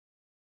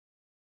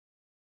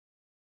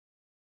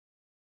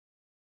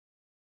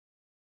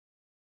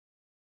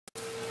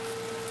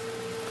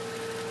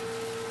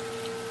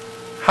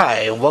Hi,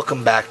 and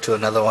welcome back to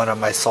another one of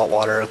my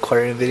saltwater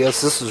aquarium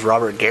videos. This is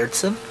Robert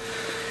Gerritsen,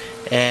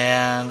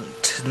 and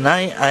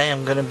tonight I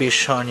am going to be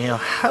showing you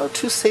how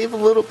to save a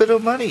little bit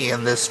of money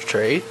in this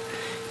trade,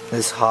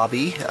 this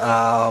hobby.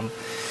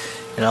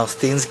 You know,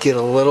 things get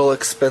a little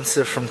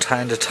expensive from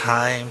time to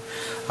time,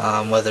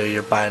 whether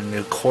you're buying a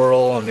new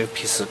coral, a new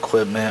piece of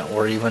equipment,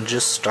 or even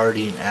just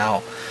starting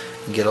out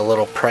and get a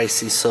little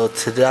pricey. So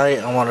today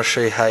I want to show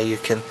you how you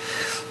can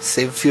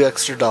save a few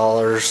extra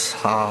dollars.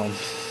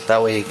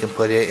 That way you can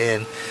put it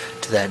in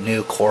to that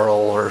new coral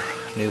or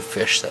new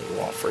fish that you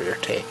want for your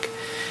tank.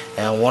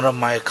 And one of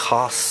my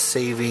cost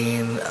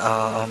saving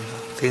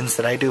things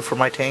that I do for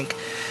my tank,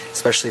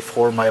 especially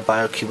for my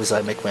Biocube, is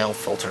I make my own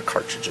filter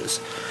cartridges.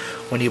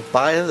 When you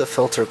buy the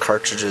filter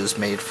cartridges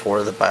made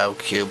for the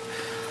Biocube,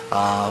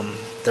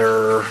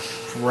 they're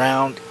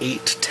around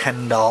 $8 to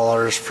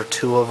 $10 for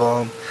two of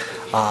them.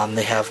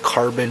 They have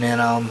carbon in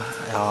them.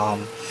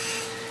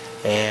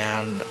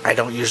 And I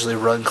don't usually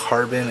run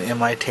carbon in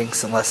my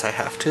tanks unless I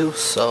have to,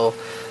 so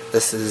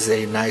this is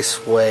a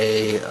nice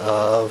way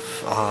of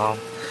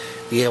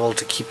being able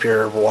to keep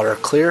your water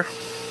clear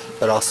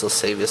but also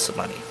save you some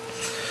money.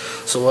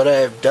 So what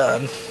I've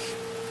done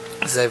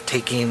is I've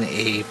taken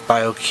a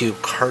Biocube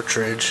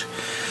cartridge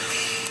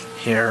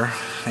here,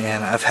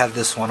 and I've had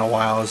this one a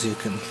while, as you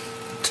can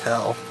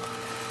tell,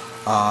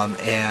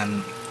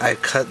 and I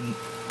cut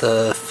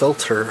the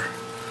filter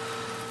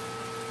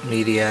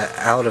media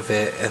out of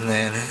it, and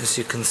then, as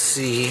you can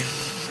see,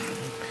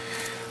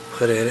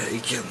 put it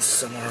against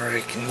somewhere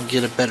I can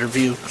get a better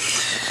view.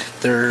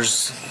 There's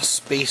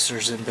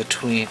spacers in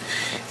between,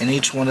 and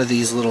each one of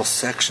these little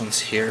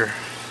sections here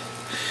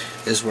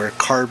is where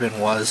carbon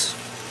was,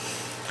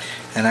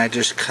 and I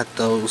just cut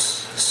those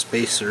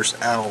spacers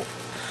out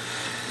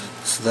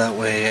so that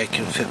way I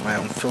can fit my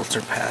own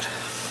filter pad.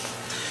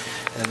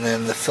 And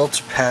then the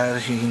filter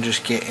pad, you can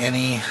just get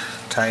any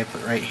type.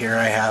 Right here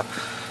I have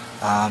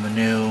a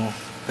new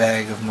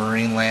bag of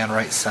Marine Land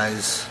right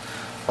size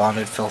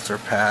bonded filter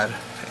pad,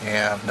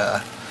 and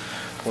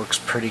works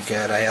pretty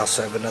good. I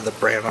also have another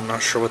brand, I'm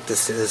not sure what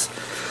this is,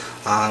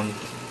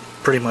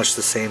 pretty much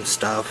the same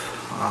stuff,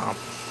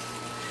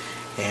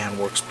 and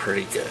works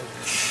pretty good.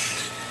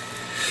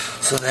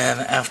 So then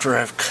after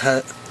I've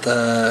cut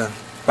the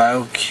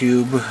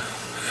Biocube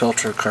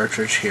filter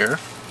cartridge here,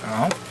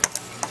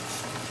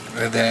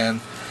 and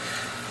then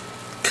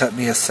cut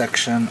me a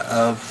section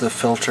of the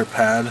filter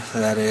pad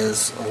that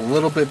is a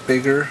little bit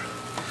bigger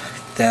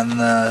than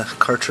the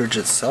cartridge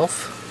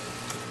itself,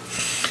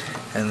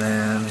 and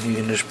then you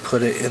can just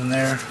put it in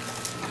there.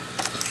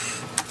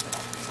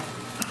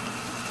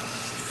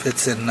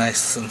 Fits in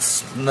nice and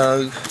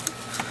snug.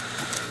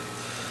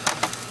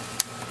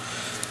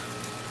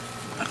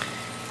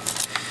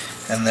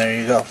 And there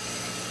you go.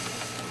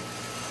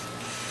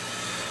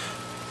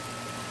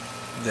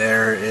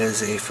 There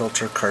is a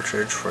filter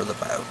cartridge for the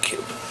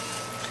Biocube.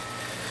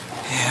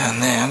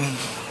 And then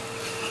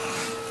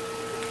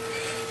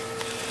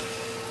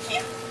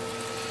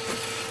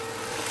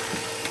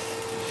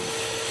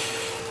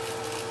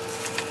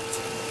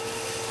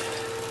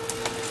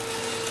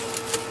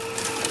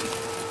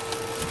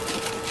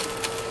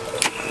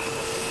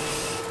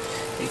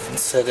you can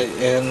set it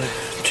in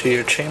to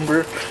your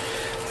chamber.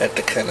 I had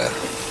to kind of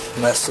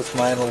mess with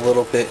mine a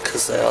little bit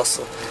because I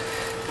also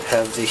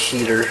have the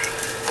heater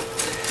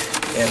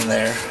in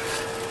there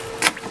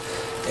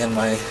in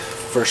my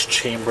first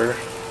chamber,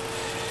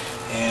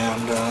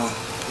 and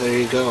there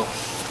you go.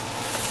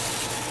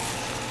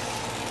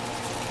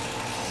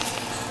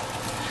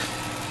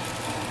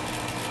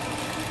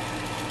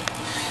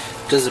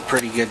 Does a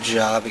pretty good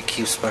job. It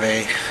keeps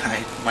my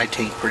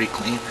tank pretty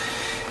clean.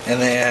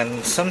 And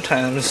then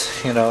sometimes,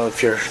 you know,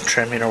 if you're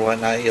trimming or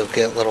whatnot, you'll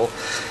get little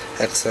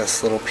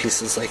excess little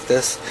pieces like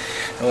this.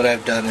 And what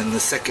I've done in the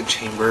second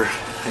chamber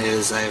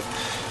is I've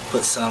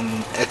put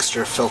some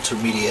extra filter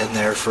media in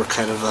there for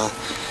kind of a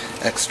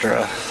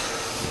extra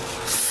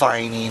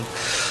fining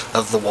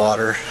of the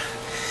water.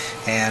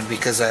 And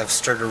because I've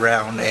stirred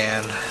around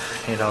and,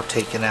 you know,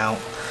 taken out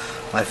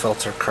my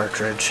filter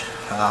cartridge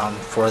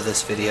for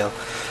this video,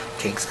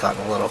 tank's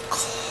gotten a little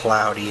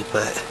cloudy,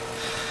 but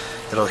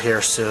it'll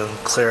here soon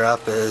clear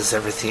up as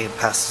everything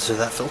passes through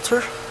that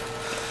filter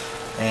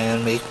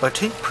and make my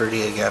tank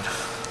pretty again.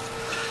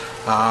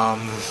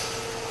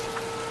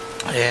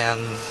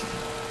 And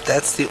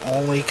that's the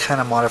only kind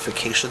of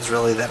modifications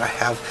really that I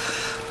have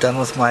done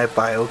with my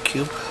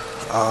Biocube.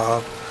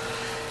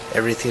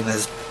 Everything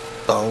is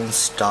bone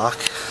stock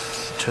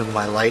to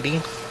my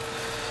lighting.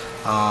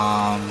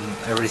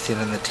 Everything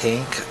in the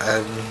tank.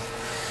 I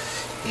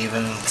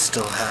even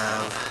still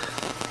have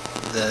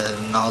the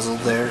nozzle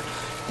there.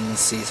 You can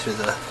see through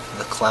the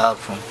cloud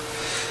from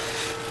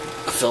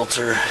the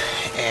filter,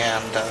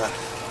 and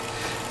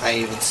I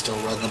even still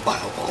run the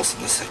bio balls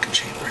in the second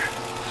chamber.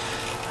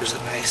 There's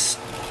a nice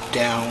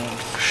down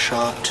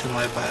shot to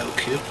my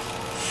Biocube.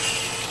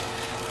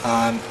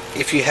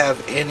 If you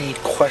have any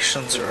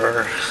questions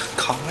or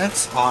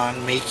comments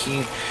on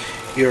making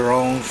your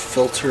own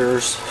filter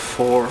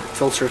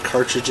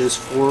cartridges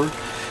for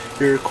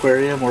your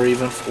aquarium or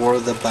even for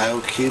the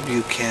Biocube,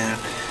 you can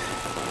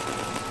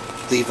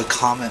leave a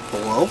comment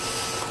below,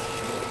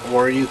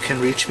 or you can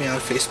reach me on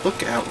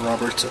Facebook at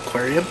Robert's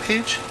Aquarium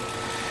page.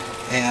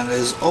 And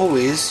as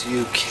always,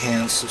 you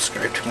can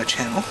subscribe to my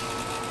channel.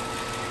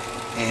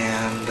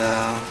 And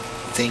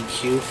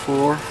thank you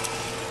for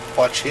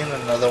watching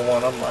another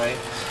one of my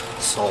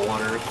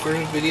saltwater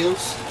aquarium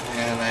videos,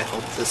 and I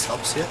hope this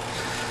helps you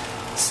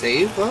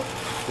save up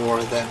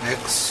for that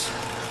next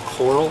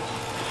coral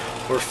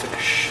or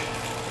fish.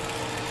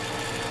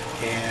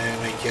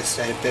 And I guess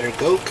I better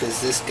go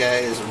because this guy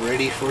is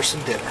ready for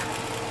some dinner.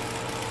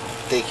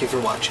 Thank you for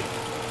watching.